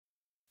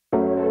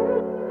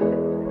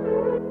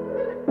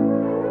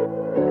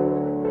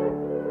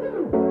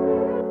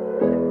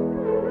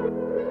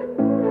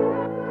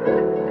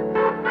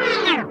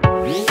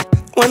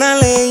when I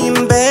lay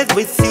in bed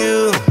with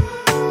you,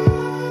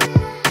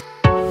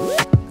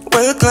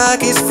 when the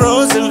clock is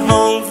frozen,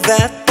 hold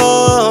that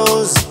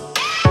pose.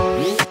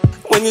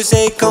 When you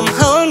say come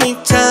hold me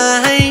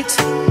tight,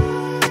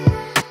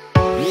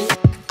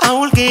 I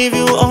will give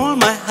you all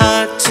my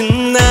heart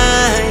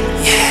tonight.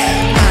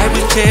 I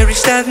will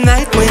cherish that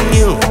night when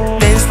you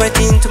danced right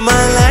into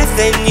my life.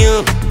 Then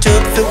you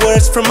took the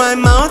words from my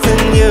mouth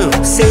and you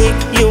say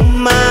you're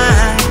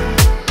mine.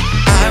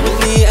 I will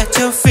kneel at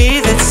your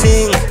feet and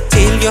sing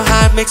till your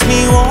heart makes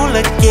me whole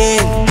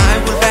again. I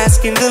will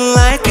bask in the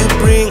light you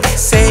bring,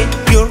 say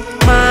you're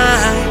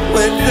mine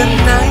when the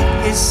night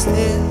is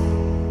still.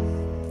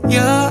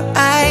 Your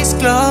eyes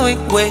glowing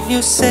when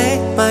you say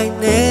my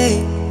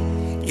name.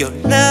 Your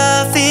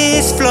love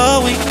is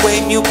flowing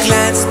when you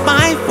glance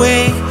my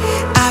way.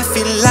 I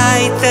feel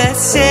like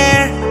that's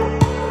air,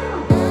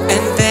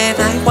 and then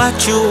I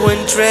watch you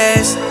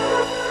undress.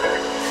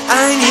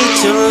 I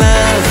need your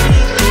love,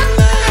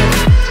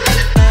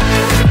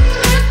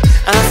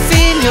 I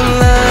feel your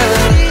love.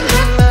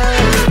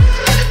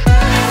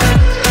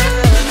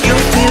 You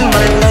feel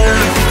my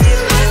love.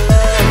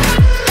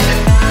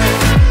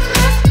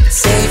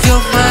 Save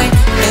your mind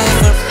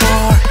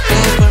evermore,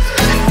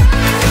 evermore.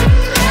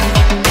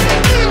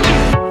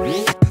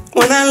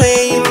 When I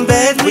lay in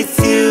bed with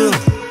you,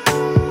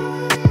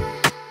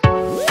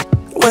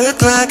 when the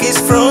clock is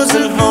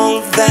frozen,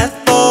 hold that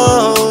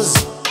pose.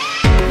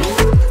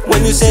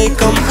 When you say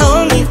come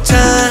hold me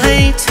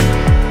tight,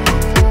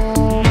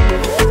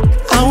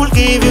 I will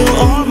give you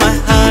all my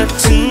heart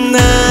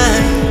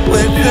tonight.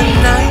 When the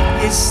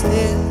night is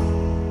still,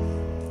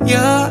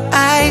 your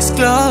eyes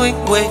glowing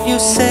when you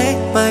say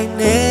my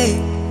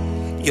name.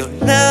 Your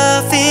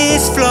love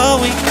is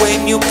flowing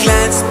when you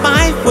glance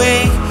my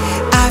way.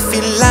 I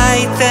feel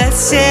like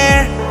that's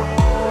air,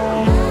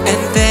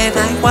 and then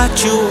I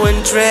watch you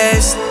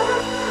undress.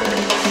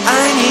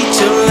 I need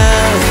your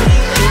love,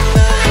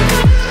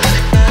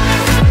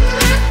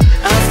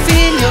 I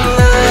feel your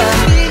love.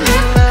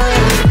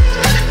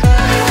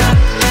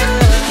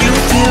 You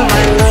feel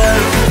my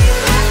love.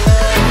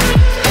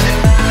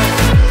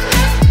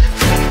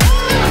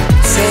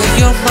 Save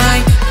your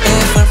mind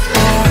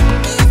evermore.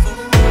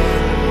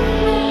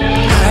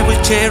 I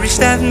will cherish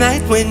that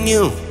night when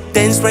you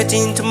danced right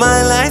into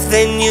my life.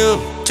 Then you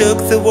took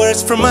the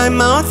words from my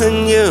mouth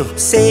and you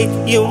say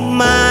you're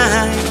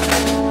mine.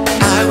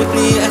 I would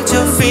kneel at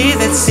your feet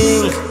and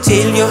sing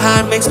till your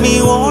heart makes me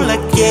whole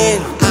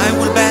again. I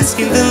will bask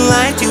in the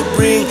light you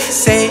bring,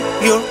 say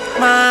you're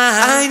mine.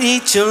 I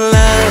need your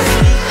love,